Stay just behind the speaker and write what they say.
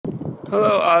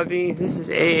Hello, Avi. This is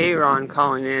Aaron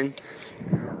calling in.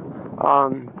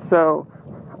 So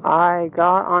I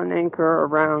got on Anchor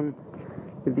around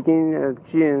the beginning of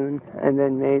June and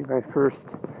then made my first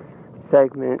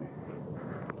segment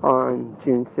on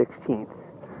June 16th.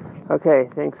 Okay,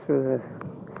 thanks for the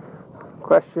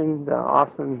question, the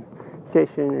awesome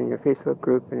station, and your Facebook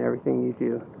group, and everything you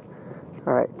do.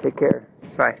 Alright, take care.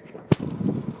 Bye.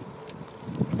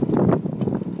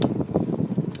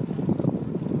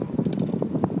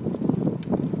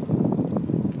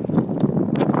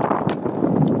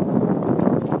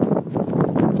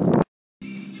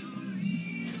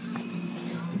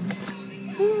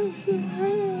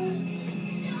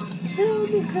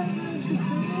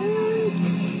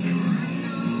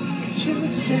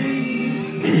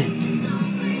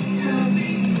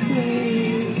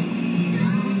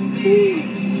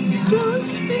 Don't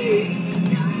speak.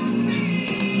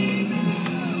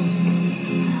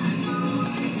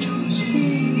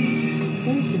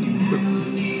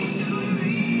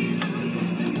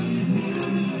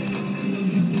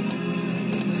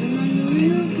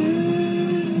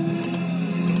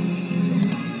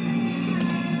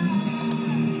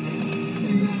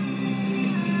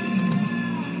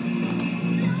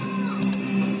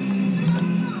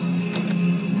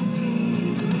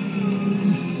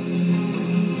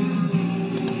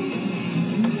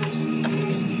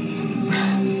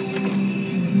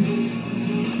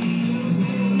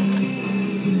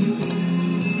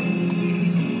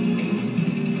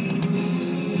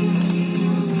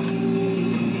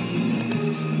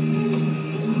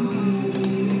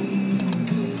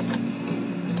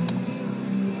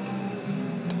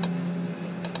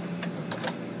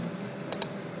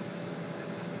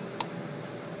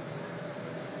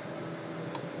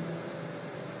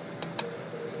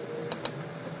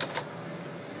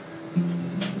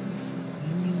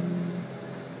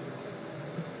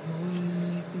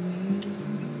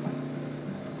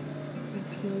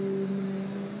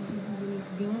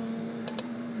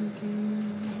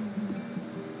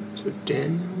 So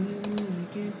Daniel,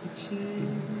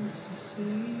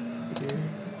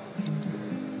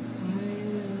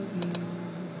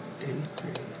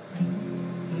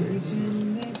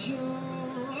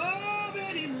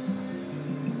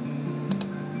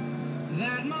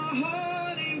 that my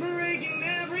heart ain't breaking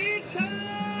every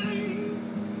time.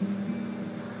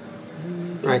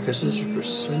 right, because this is a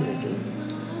percentage of,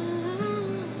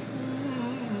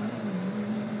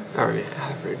 I mean,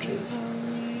 averages.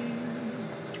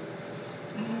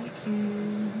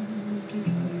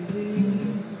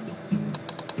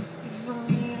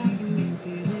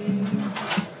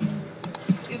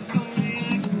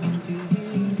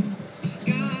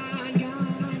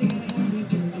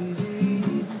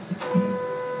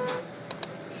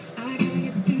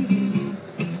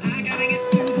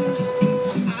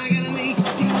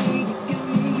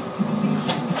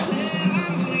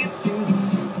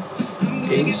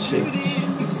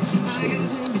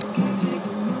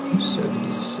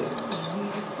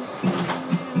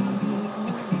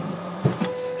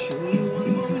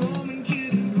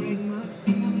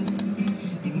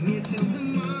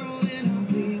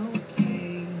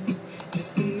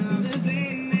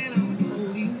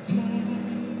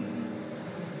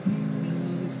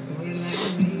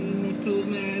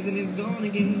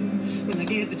 When I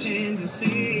get the chance to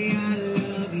say I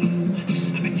love you,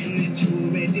 I pretend that you're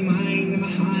already mine, and my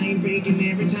heart ain't breaking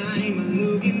every time I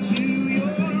look into your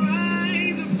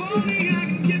eyes. If only I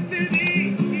can get through this.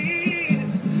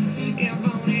 If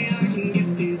only I can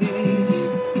get through this.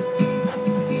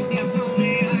 If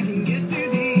only I can get through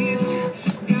this.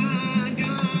 God, you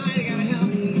gotta help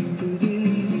me get through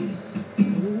this.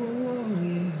 Oh,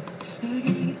 yeah. I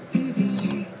gotta get through this.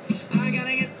 I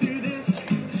gotta get through this.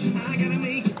 I gotta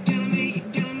make it.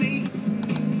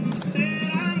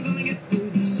 Said I'm gonna get through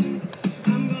this.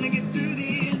 I'm gonna get through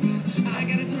this. I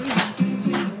gotta take my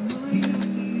mind off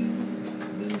you.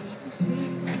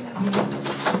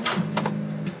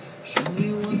 Show me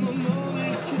one more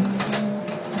moment.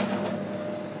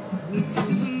 Until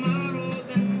tomorrow,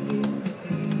 then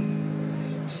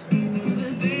just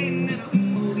another day, and then I'll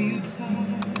hold you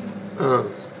tight. No.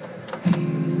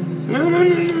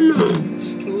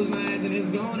 Close my eyes and it's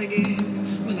gone again.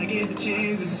 When I get the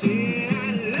chance to say I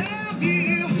love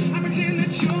you, I pretend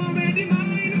that you're already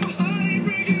mine, and my heart ain't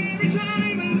breaking every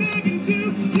time I look into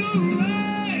your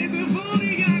eyes. If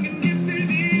only I can get through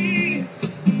this.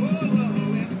 Oh,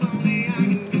 if only I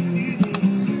can get through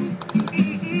this.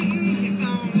 If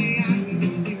only I can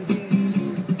get through this.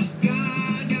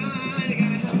 God, you gotta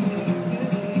help me get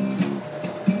through this.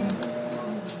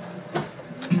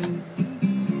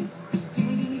 I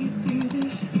gotta get through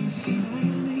this. I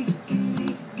gotta make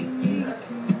it.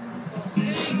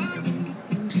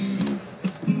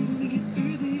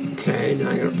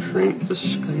 I gotta print the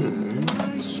screen,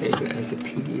 save it as a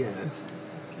PDF.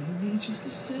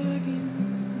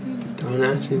 Don't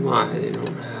ask me why they don't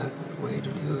have a way to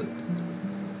do it.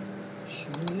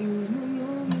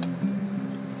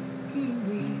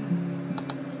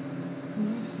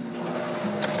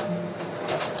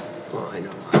 Well, I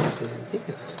know why, because they didn't think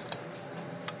of it.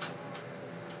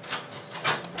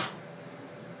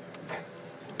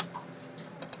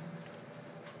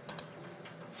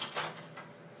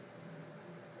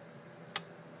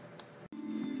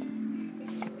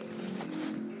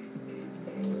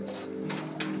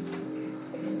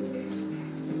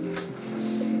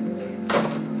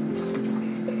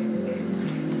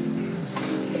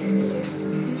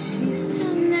 She's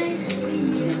too nice to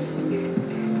you,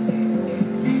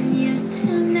 and you're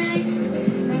too nice to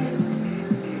her.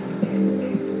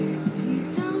 You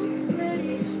don't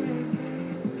really show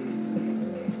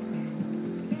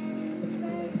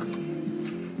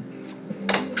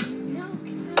no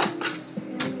concern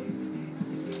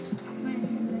when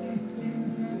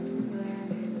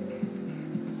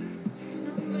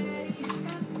somebody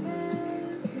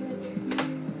suffers with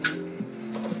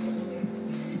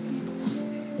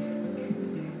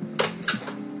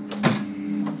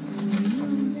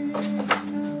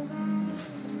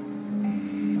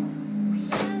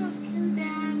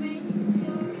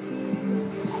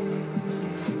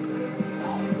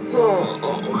Oh,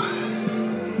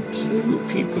 2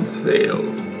 people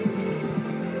failed.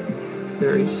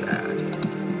 Very sad.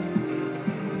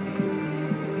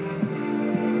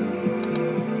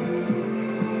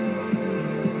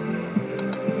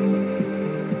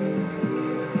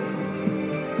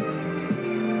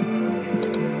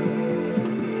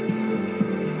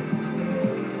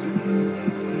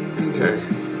 Okay.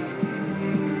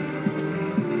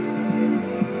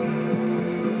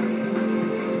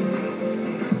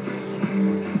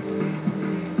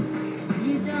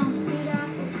 you don't put up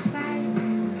a fight.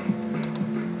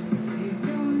 You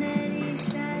don't let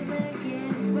each other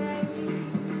get worried.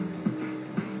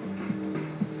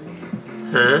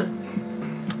 Huh?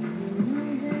 You know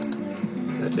there's a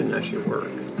time. That didn't actually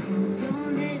work.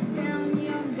 Don't let down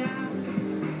your guard.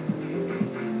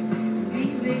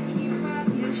 Baby, keep up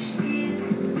your shield.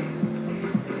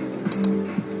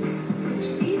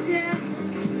 She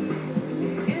doesn't care.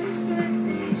 Guess what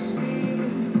they say.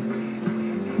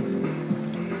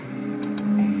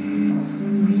 So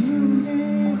you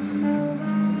live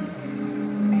over.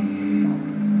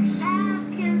 Love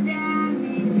can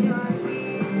damage your head.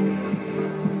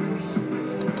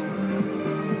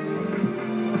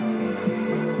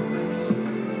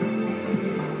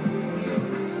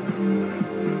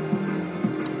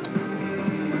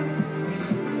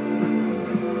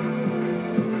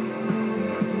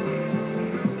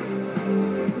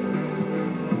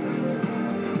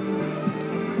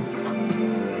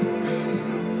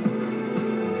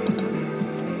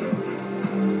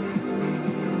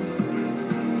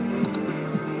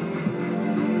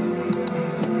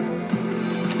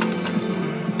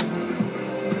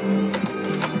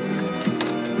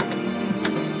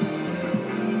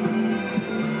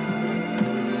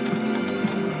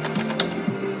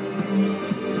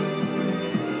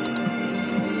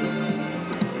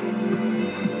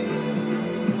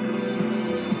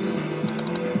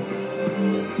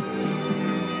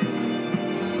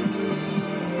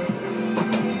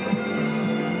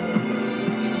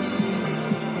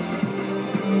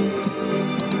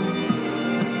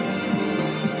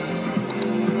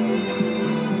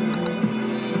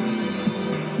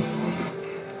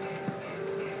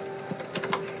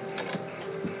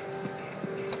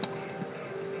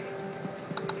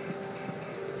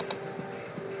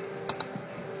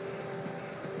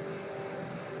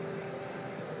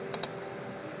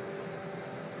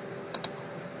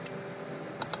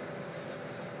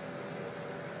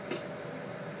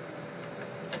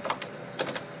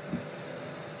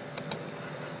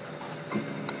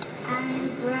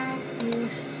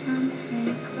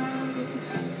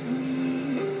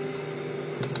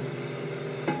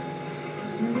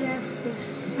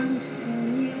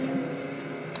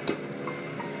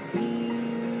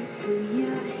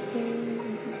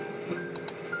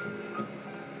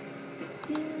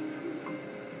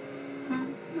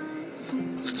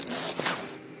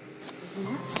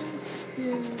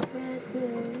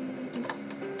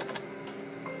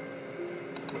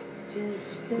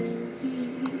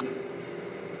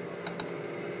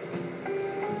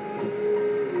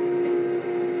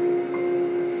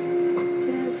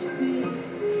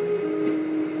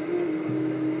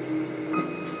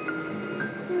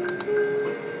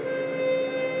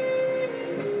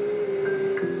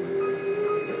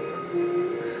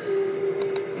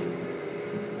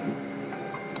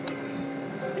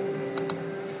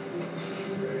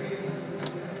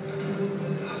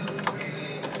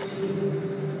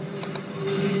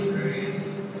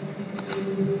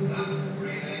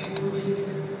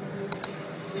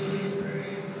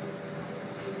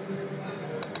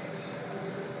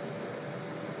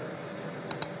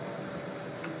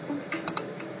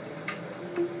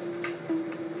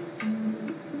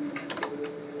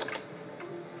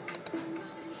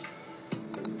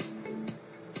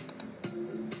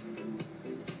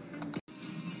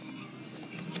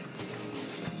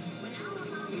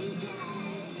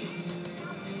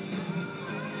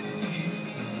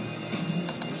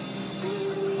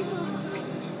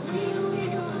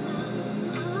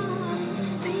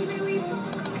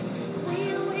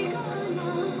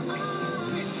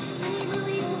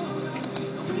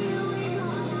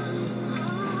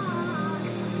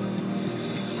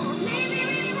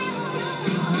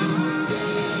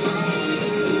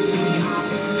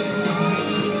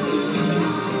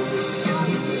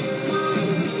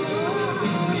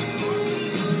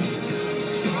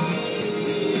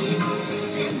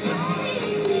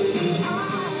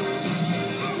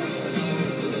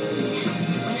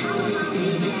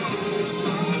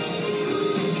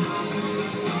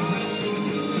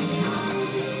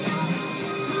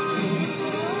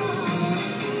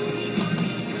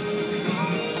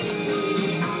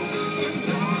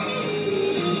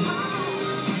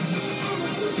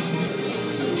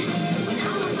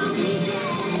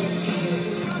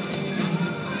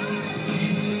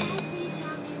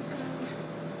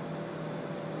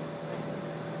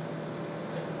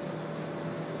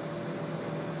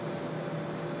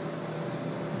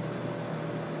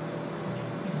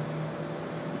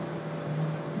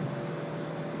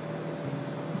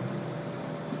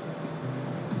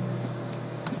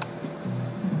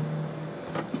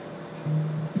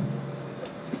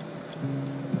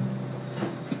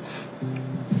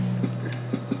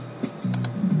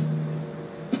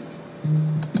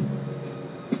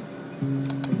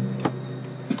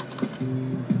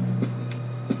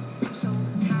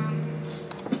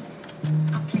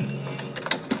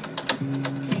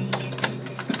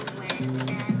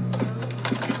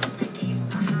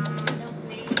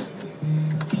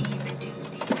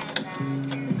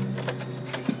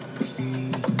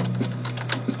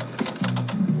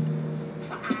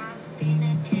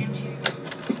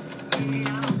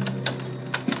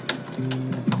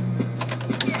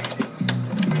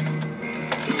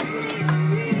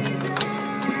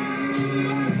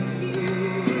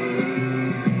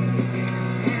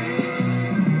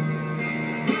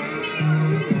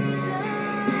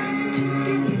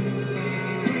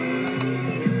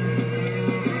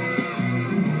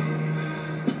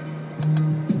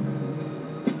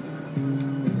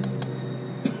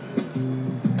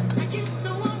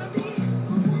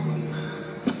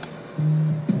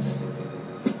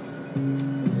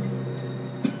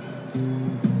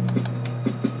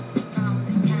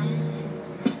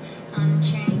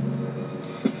 unchained.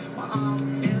 We're all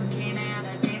looking at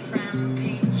a different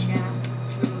picture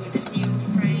through this new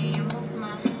frame of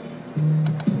mind.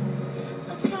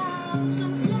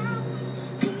 1,000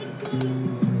 flowers could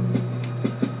bloom.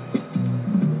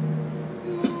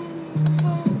 Move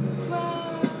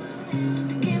over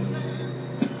and give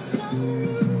us some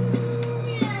room,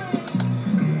 yeah.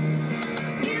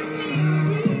 Give me a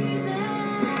reason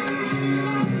to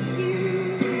love you.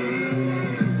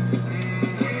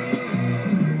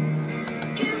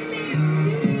 Give me a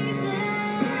reason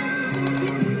to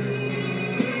be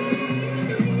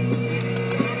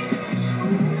a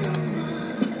woman.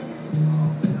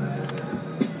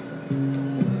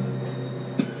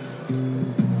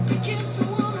 I just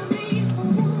wanna be a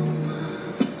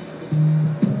woman.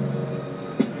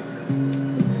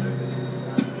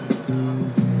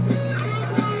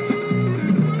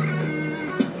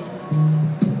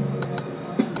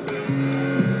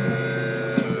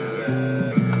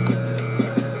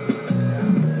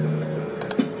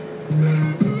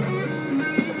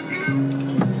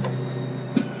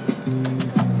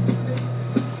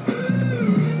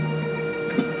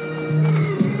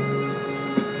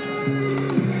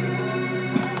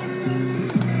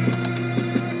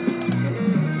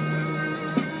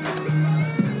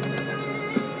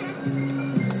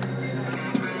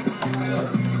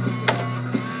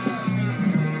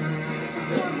 So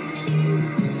don't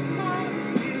you stop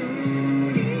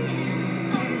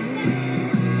being a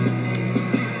man.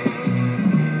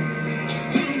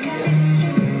 Just take a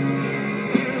look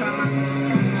from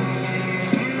somewhere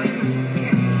when you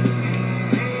came.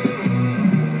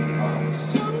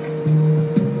 So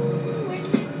when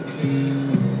you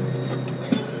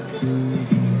tell the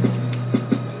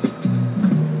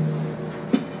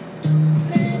no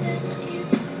matter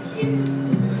if you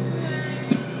cry.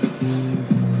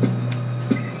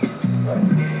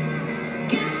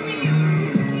 Give me a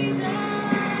reason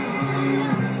to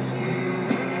love you.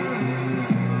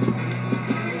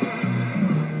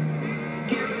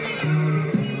 Give me a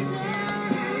reason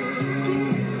to be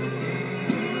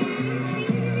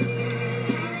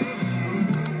a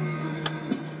woman.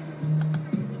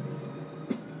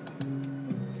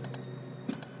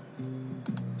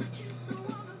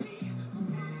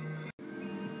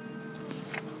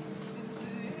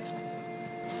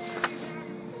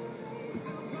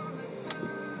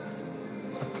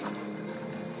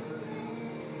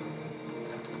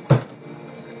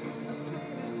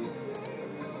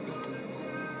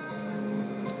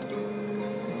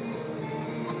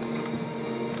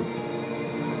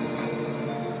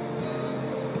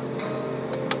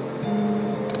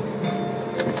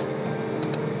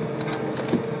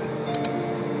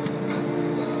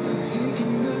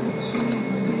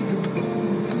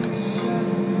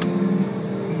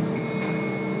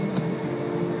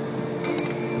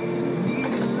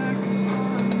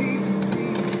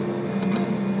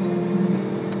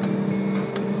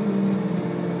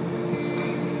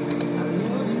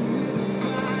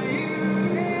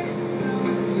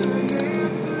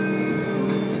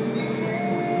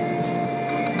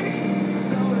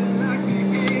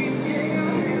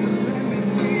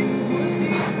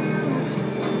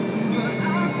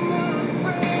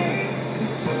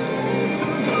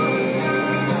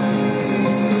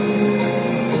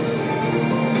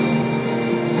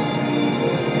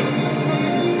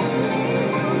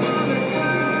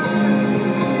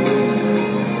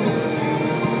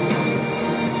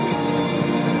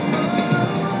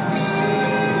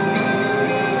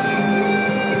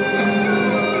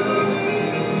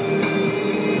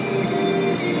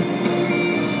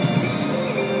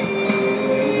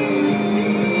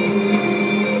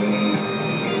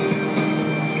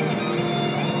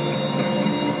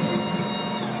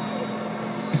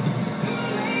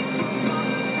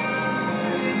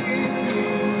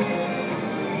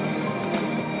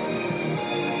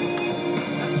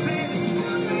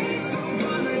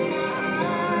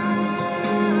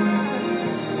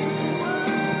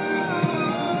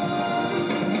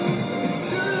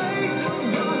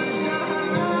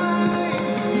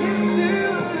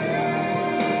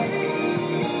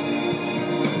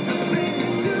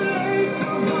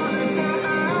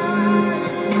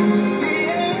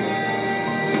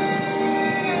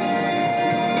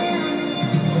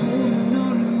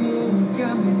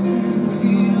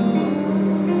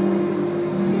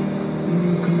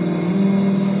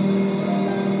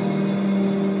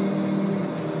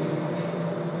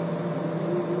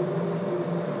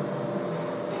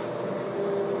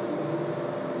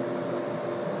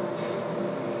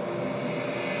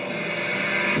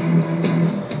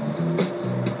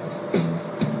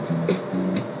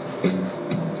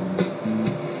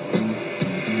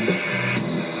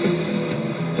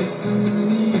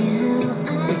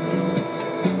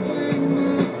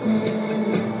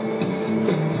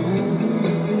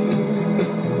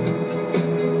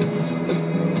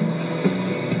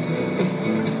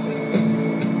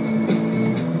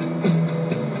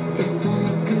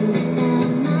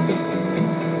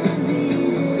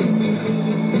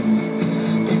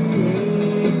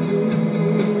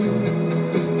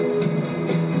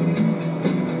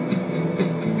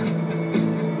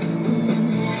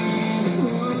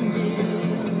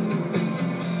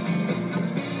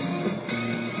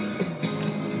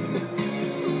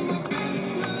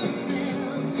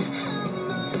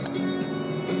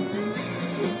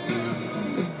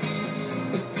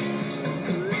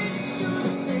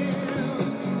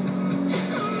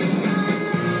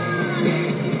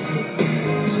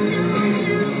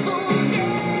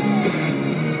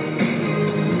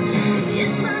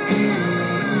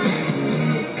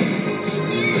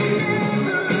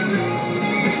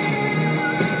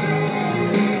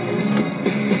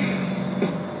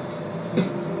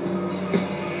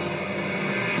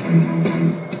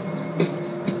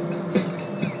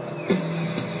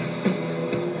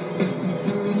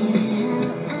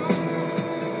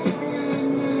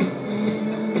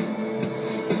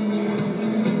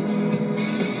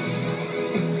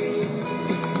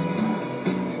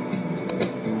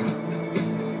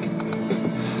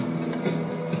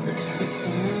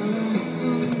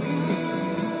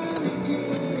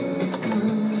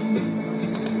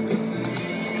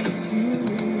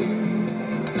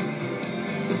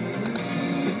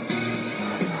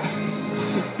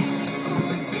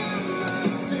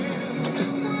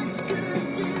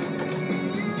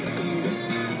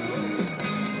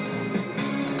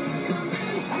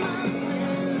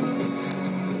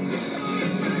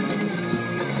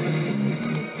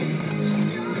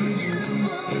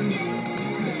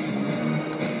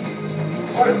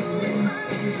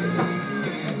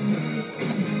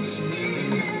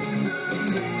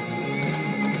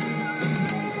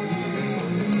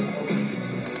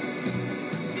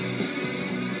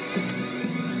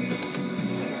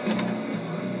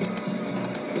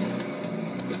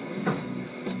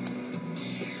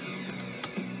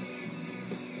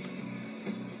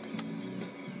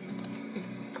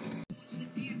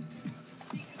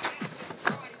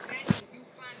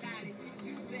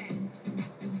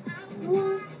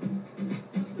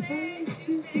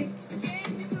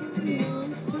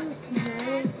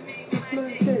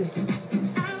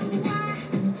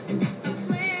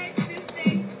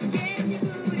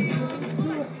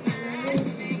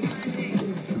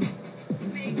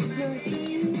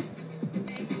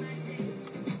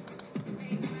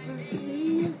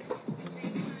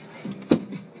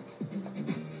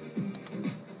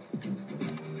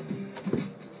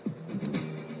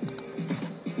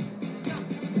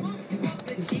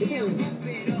 Bye.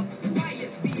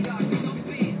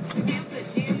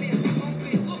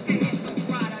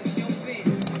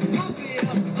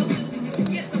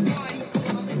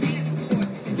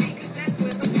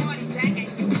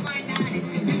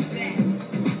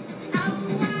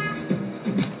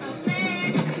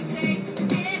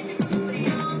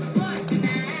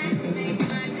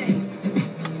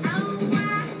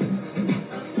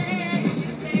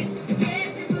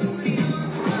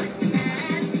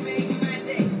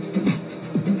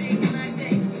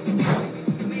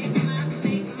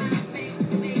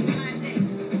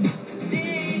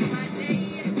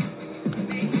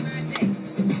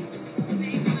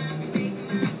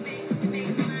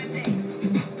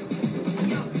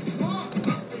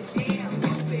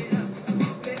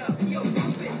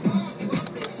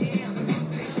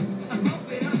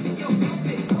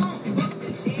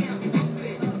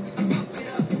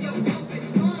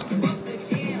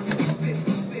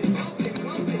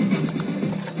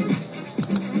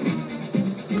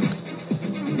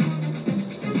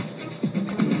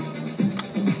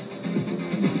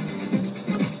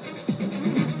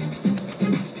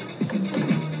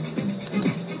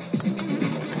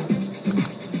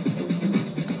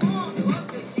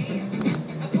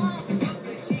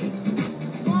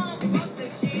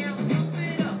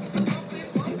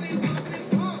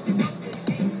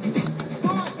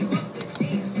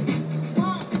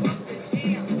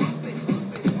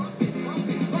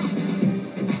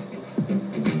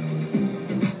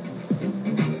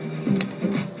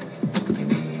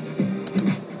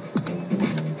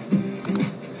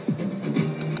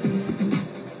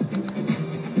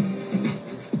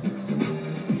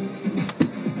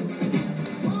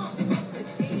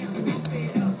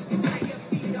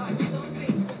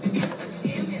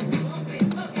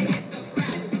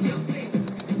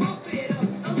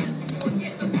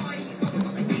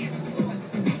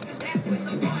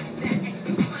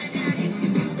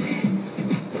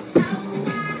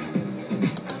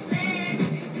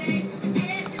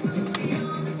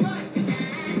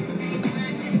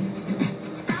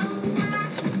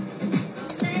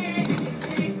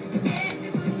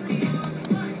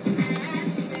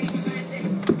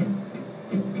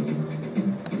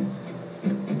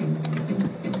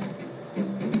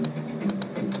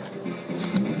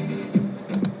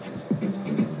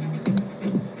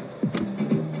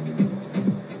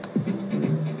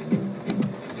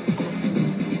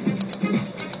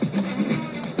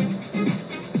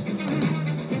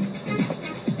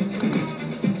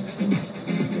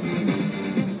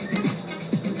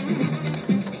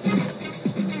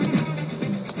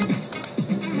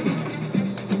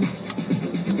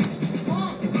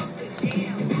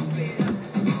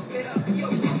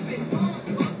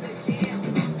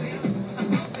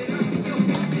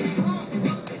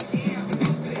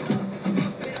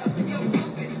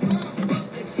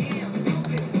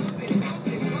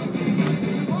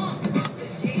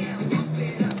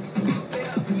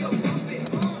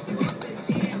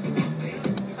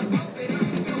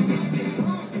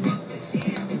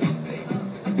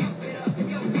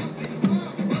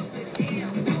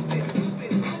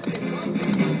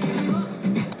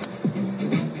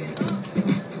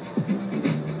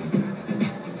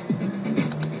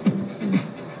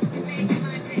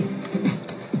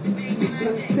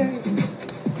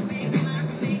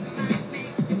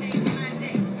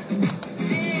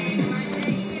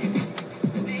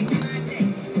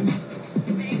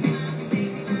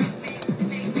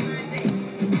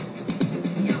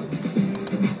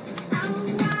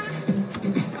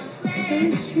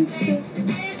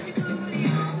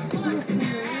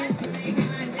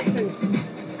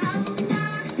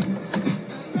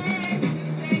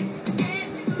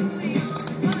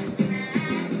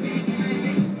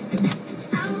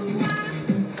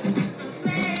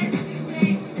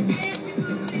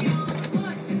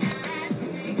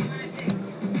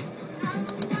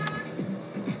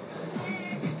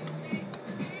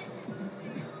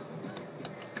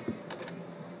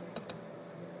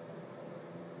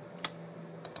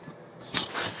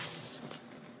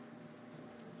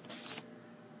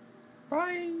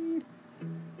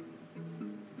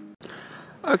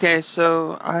 Okay,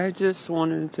 so I just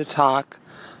wanted to talk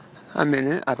a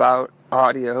minute about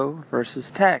audio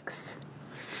versus text.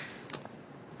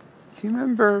 Do you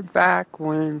remember back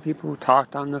when people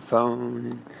talked on the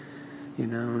phone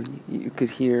and, you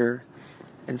could hear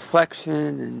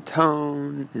inflection and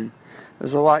tone, and it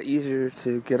was a lot easier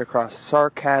to get across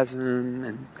sarcasm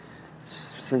and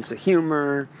sense of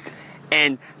humor.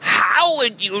 And how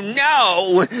would you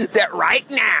know that right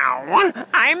now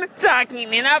I'm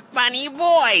talking in a funny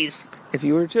voice? if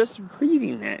you were just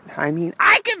reading it. I mean,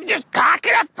 I can just talk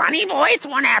in a funny voice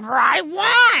whenever I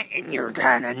want, and you're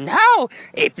gonna know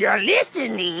if you're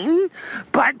listening.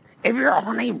 But if you're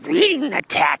only reading the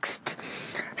text,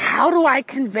 how do I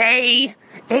convey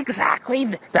exactly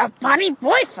the funny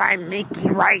voice I'm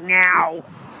making right now?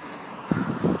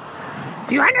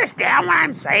 Do you understand what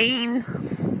I'm saying?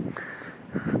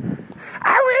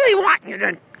 I really want you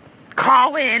to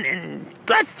call in and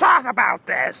let's talk about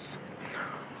this.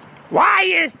 Why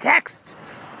is text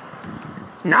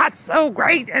not so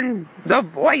great and the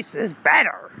voice is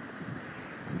better?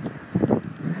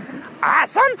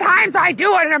 Sometimes I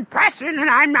do an impression and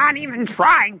I'm not even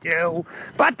trying to,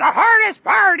 but the hardest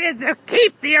part is to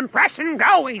keep the impression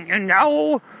going, you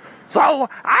know? So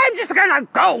I'm just gonna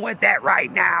go with it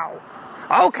right now.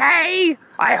 Okay?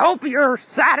 I hope you're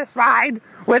satisfied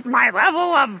with my level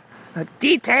of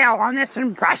detail on this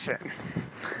impression.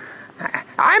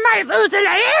 I might lose it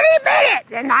at any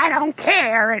minute, and I don't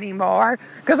care anymore,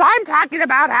 because I'm talking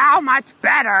about how much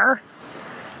better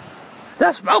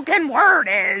the spoken word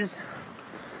is,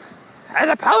 as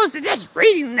opposed to just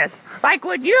reading this. Like,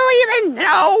 would you even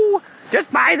know,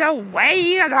 just by the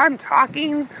way that I'm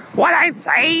talking, what I'm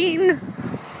saying?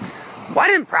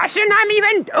 What impression I'm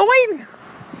even doing?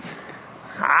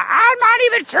 I'm not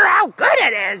even sure how good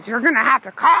it is. You're gonna have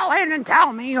to call in and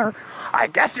tell me, or I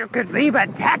guess you could leave a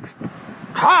text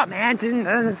comment.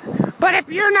 But if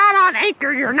you're not on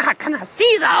Anchor, you're not gonna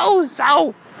see those,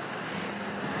 so...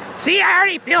 See, I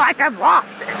already feel like I've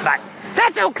lost it, but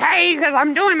that's okay, because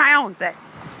I'm doing my own thing.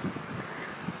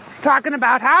 Talking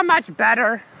about how much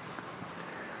better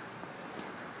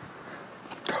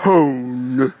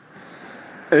tone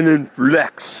and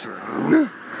inflection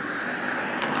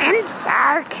and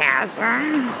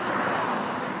sarcasm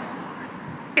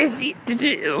is it to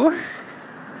do.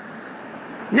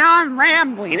 Now I'm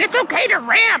rambling. It's okay to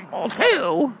ramble,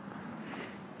 too.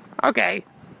 Okay,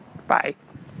 bye.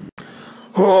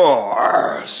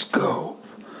 Horoscope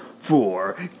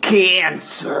for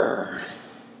Cancer.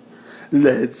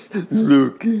 Let's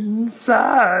look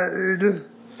inside.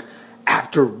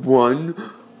 After one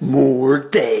more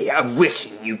day of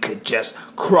wishing you could just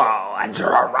crawl under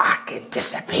a rock and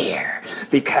disappear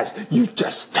because you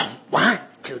just don't want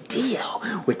to deal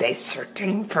with a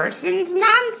certain person's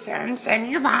nonsense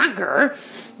any longer,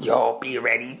 you'll be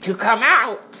ready to come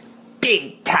out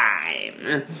big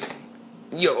time.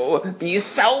 You'll be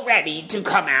so ready to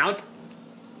come out,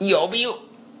 you'll be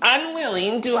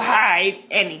unwilling to hide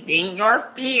anything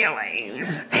you're feeling.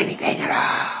 Anything at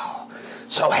all.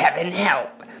 So heaven help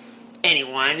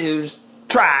anyone who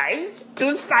tries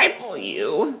to stifle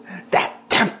you. That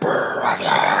temper of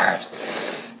yours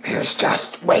is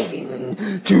just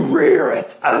waiting to rear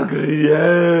its ugly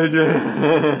head.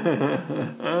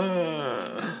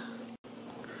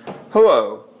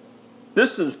 Hello,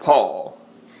 this is Paul,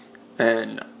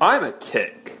 and I'm a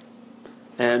tick.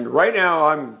 And right now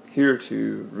I'm here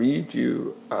to read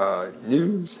you a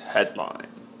news headline.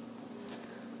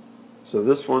 So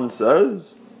this one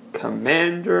says,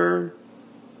 Commander,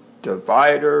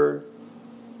 Divider,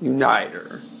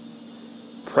 Uniter.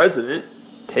 President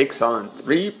takes on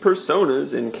 3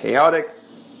 personas in chaotic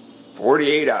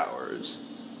 48 hours.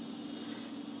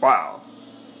 Wow.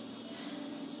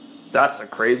 That's a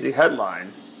crazy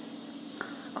headline.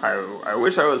 I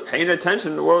wish I was paying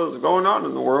attention to what was going on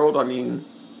in the world. I mean,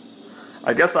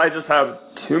 I guess I just have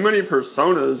too many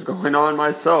personas going on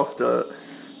myself to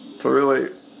really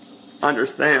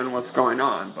understand what's going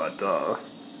on, but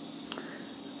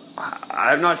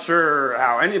I'm not sure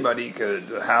how anybody could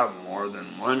have more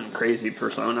than one crazy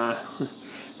persona.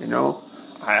 You know,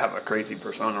 I have a crazy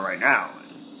persona right now,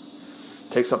 and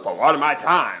it takes up a lot of my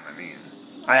time. I mean,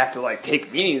 I have to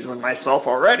take meetings with myself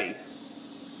already.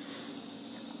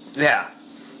 Yeah.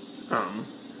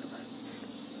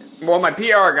 Well, my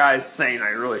PR guy's saying I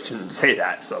really shouldn't say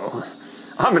that, so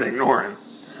I'm gonna ignore him.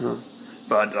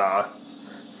 But,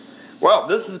 well,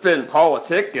 this has been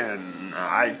Politic, and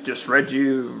I just read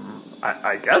you,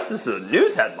 I guess this is a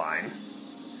news headline.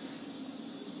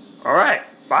 Alright,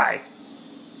 bye.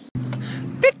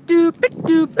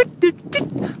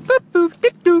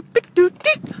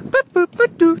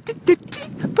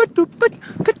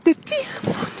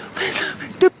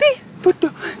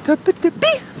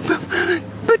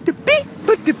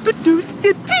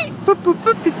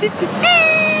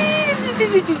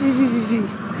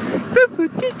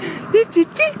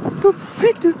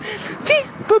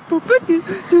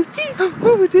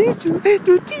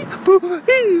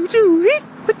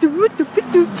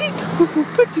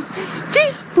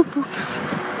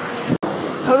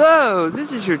 Hello,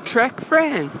 this is your Trek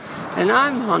friend, and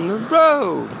I'm on the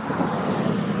road.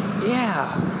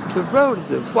 Yeah, the road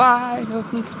is a wide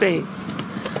open space.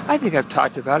 I think I've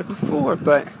talked about it before,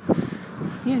 but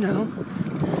you know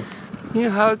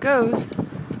how it goes.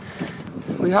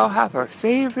 We all have our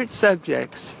favorite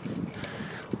subjects.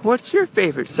 What's your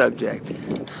favorite subject?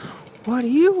 What do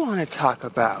you want to talk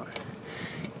about?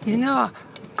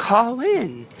 Call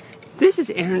in. This is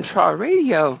Aaron Traw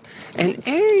Radio, and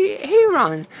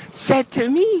Aaron said to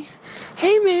me,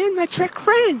 "Hey man, my Trek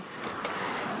friend,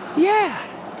 yeah,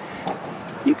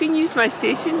 you can use my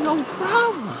station, no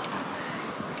problem."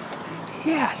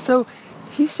 Yeah, so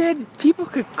he said people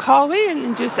could call in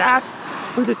and just ask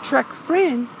for the Trek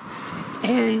friend,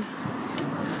 and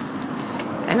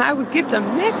I would get the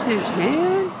message,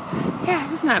 man.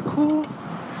 Yeah, isn't that cool?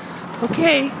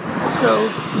 Okay, so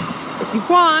if you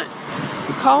want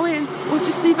to call in, or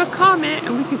just leave a comment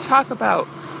and we can talk about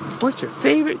what's your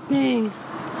favorite thing,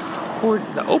 or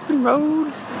the open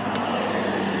road.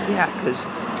 Yeah, because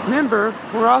remember,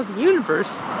 we're all the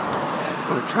universe.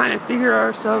 We're trying to figure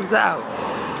ourselves out.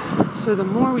 So the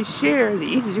more we share, the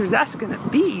easier that's going to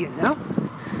be,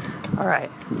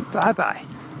 Alright, bye-bye.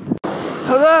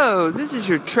 Hello, this is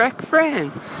your Trek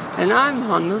friend, and I'm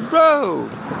on the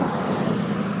road.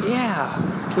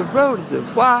 Yeah, the road is a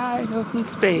wide open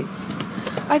space.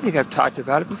 I think I've talked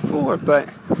about it before, but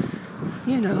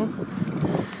you know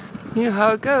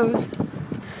how it goes.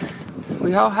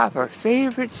 We all have our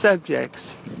favorite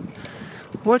subjects.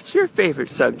 What's your favorite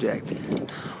subject?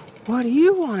 What do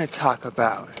you want to talk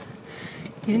about?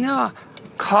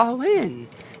 Call in.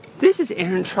 This is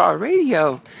Aaron Traw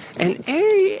Radio, and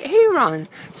Aaron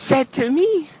said to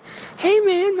me, "Hey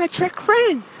man, my Trek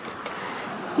friend,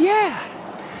 yeah,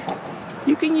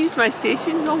 you can use my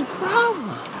station, no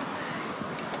problem."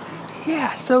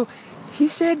 Yeah, so he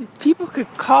said people could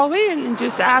call in and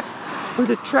just ask for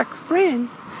the Trek friend,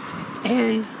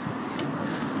 and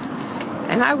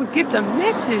I would get the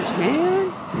message,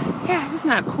 man. Yeah, isn't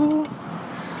that cool?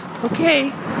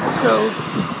 Okay, so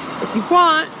if you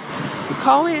want to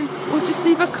call in, or just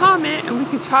leave a comment and we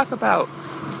can talk about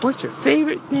what's your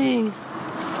favorite thing,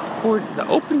 or the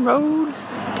open road.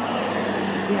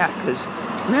 Yeah, because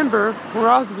remember, we're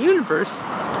all the universe.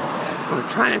 We're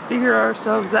trying to figure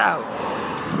ourselves out.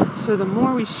 So the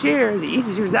more we share, the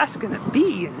easier that's going to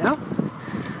be,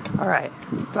 Alright,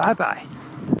 bye-bye.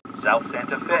 South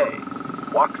Santa Fe.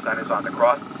 Walk sign is on the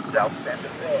cross, South Santa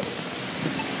Fe.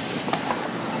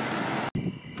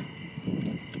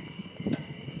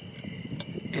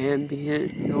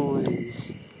 Ambient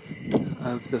noise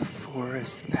of the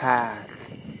forest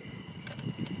path.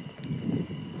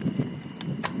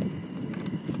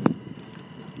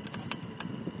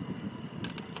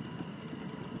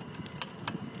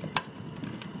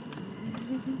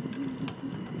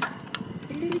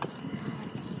 It's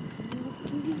not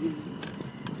spooky.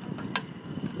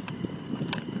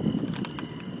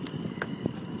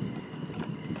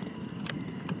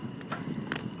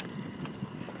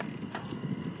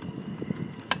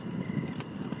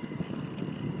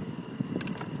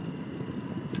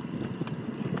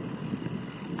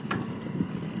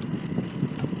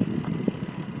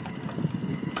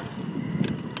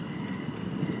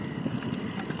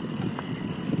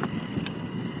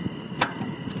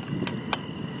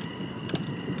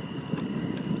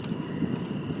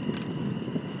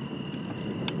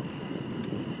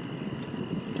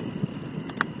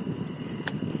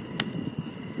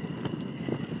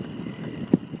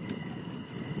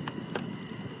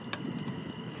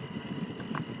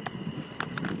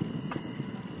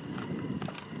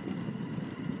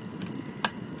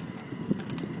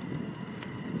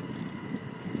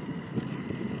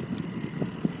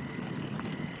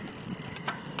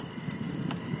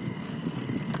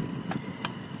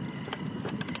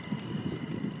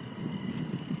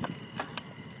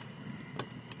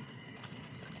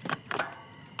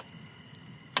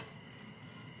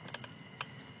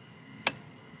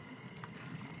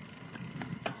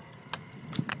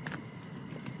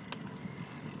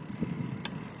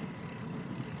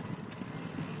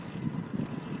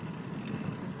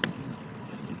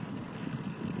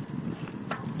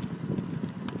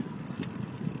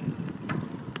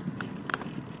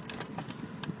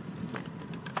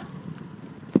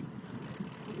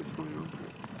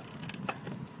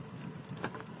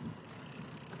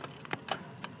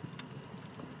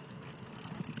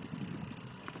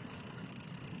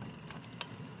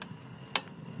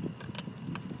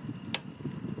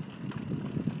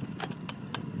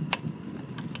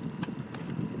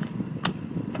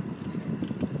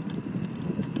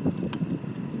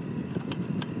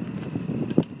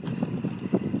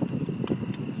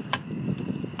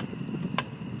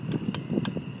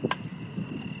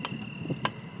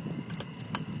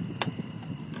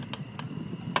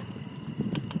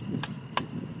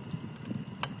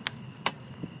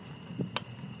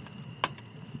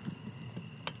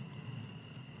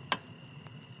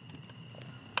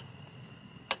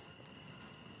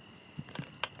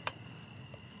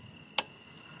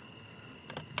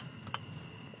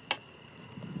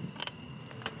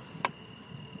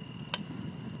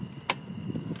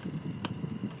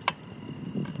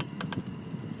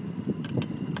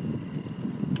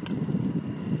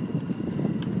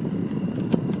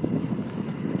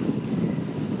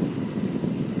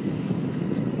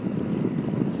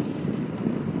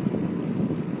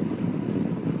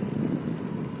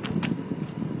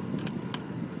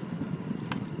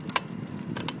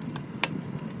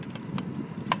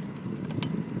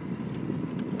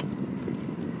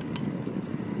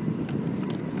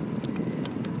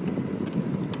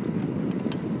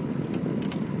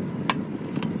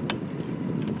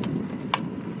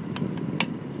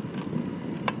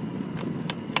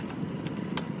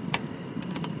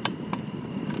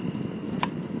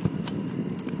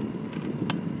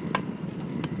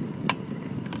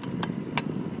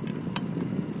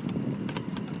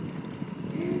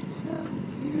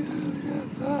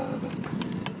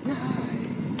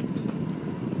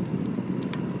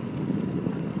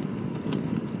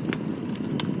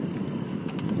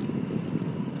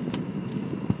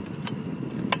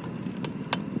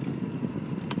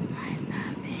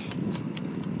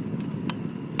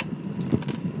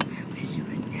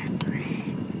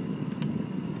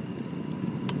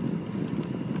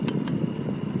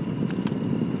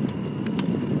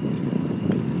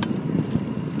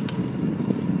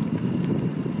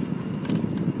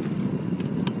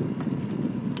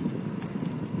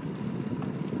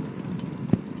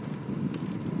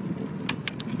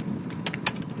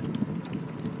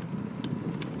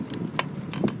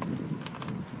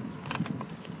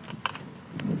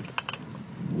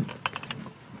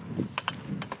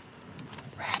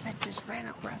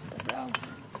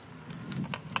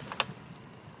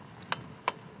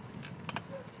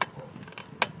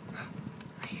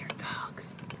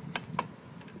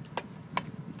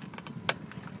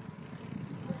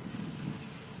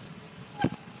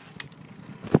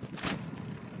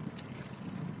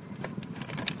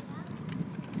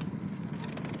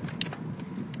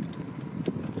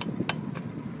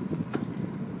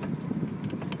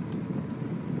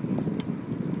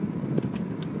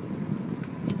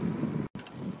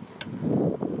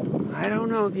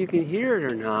 know if you can hear it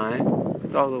or not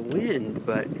with all the wind,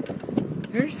 but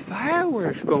there's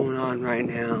fireworks going on right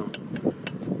now.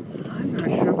 I'm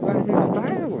not sure why there's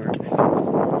fireworks. Is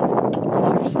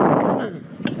there some kind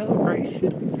of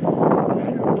celebration that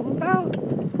I don't know about?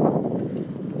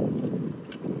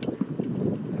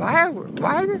 Fireworks?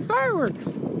 Why are there fireworks?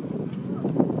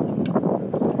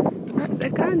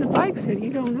 That guy on the bike said he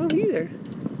don't know either.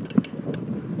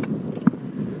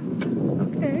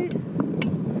 Okay.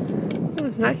 Well,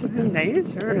 it's nice of him to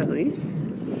answer, at least.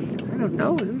 I don't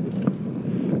know him.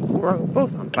 We're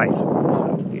both on bicycles,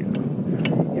 so, you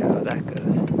know how that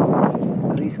goes.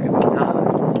 At least give a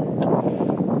nod.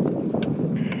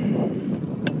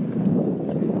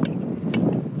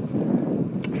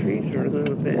 The trees are a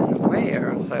little bit in the way,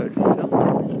 or else I would film it.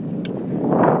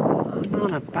 I'm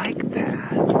on a bike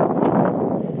path.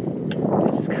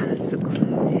 It's kind of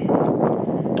secluded.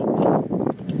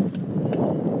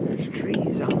 There's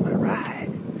trees on my right.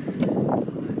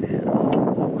 And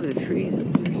all over the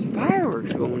trees, there's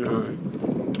fireworks going on.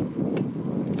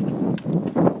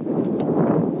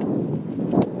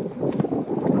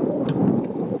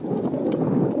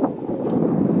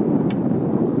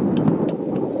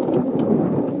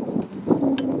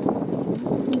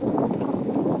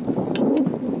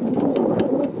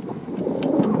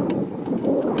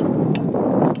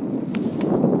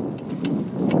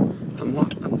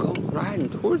 I'm going riding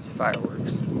towards the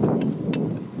fireworks.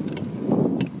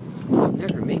 I'll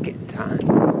never make it in time.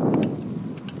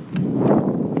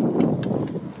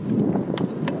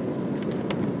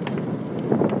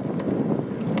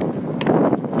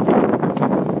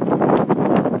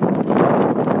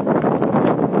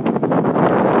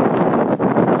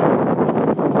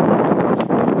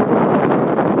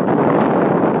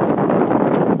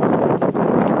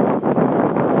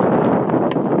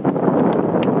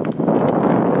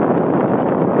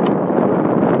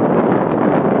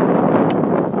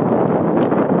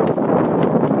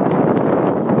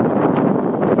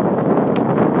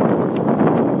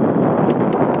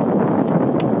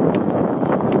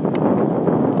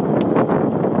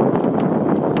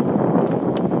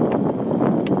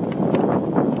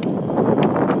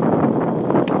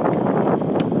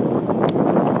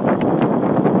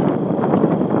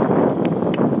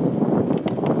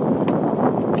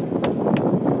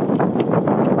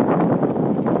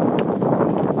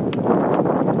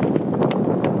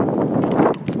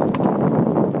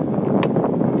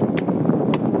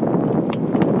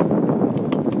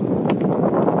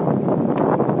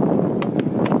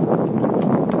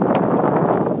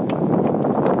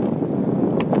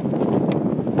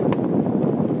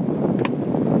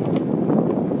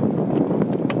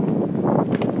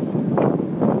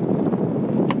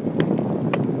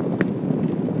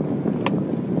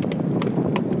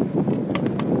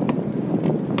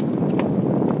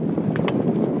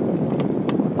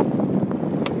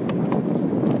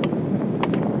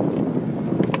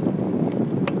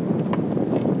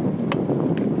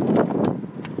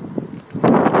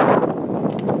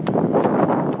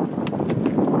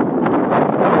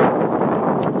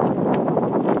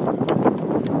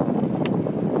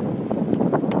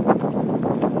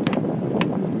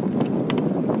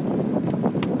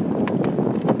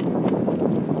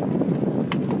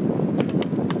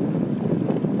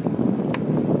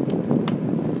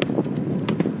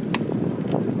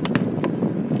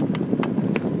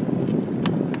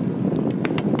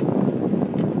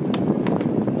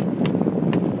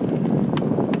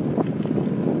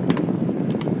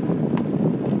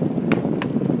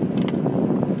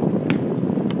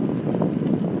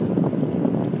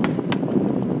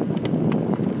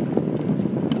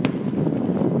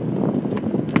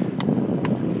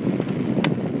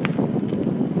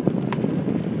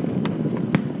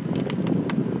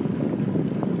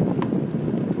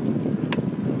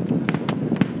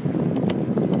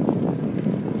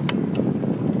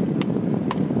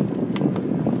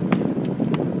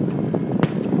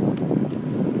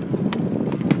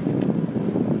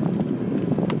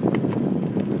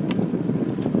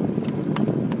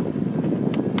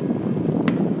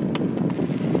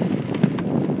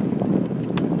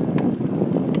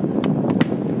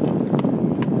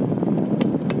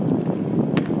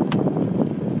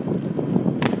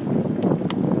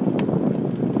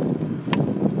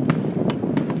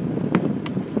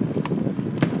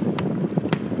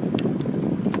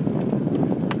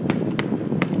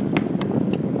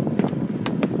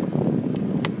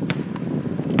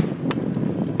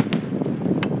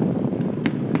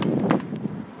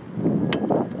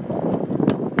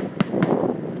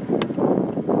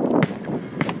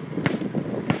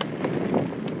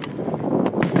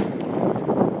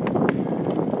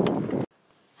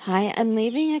 am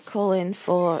leaving a call in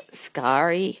for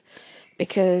Skari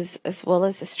because, as well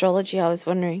as astrology, I was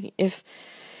wondering if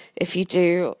you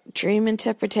do dream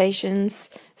interpretations.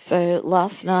 So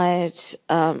last night,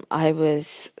 I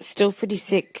was still pretty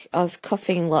sick. I was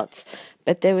coughing lots,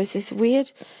 but there was this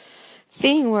weird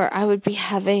thing where I would be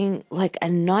having like a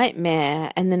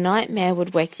nightmare, and the nightmare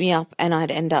would wake me up, and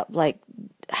I'd end up like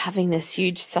having this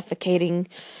huge suffocating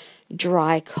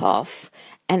dry cough.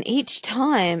 And each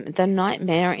time the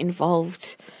nightmare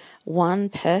involved one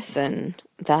person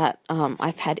that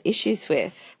I've had issues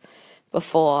with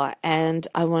before, and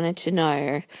I wanted to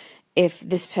know if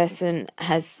this person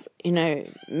has,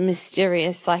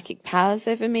 mysterious psychic powers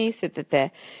over me so that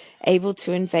they're able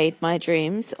to invade my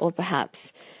dreams, or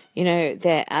perhaps,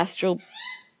 they're astral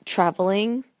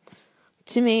traveling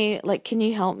to me. Like, can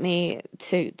you help me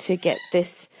to get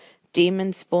this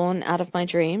demon spawn out of my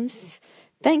dreams?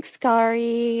 Thanks,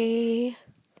 Skari.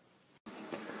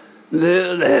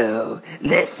 Lulu,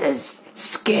 this is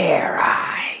Scare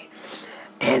Eye,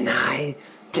 and I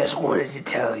just wanted to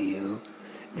tell you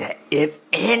that if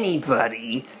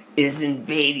anybody is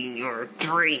invading your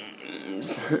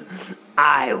dreams,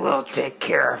 I will take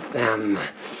care of them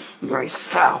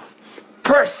myself,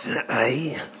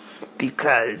 personally,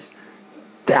 because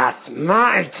that's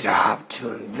my job,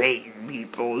 to invade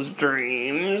people's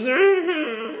dreams.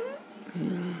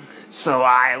 So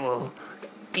I will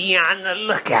be on the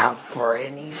lookout for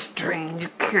any strange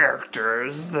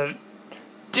characters that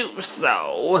do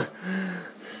so.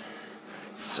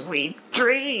 Sweet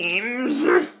dreams.